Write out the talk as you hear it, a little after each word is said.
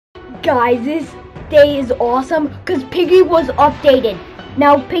Guys, this day is awesome because Piggy was updated.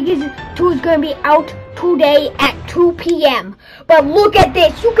 Now Piggy 2 is going to be out today at 2 p.m. But look at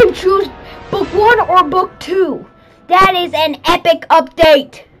this. You can choose book 1 or book 2. That is an epic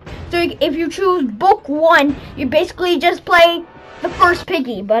update. So if you choose book 1, you basically just play the first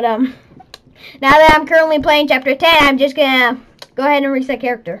Piggy. But now that I'm currently playing chapter 10, I'm just going to go ahead and reset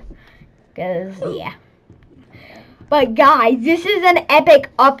character. Because, yeah. But guys, this is an epic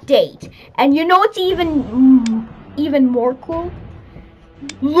update. And you know what's even more cool?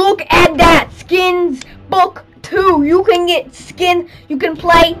 Look at that! Skins book 2. You can get skins. You can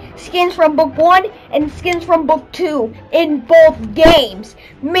play skins from book 1 and skins from book 2 in both games.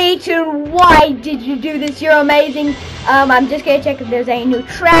 Meiton, why did you do this? You're amazing. I'm just gonna check if there's any new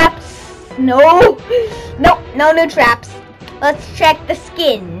traps. No new traps. Let's check the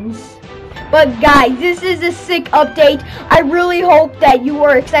skins. But guys, this is a sick update. I really hope that you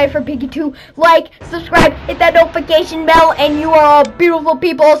are excited for Piggy 2. Like, subscribe, hit that notification bell, and you are all beautiful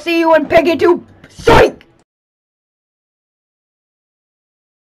people. I'll see you in Piggy 2. Sight!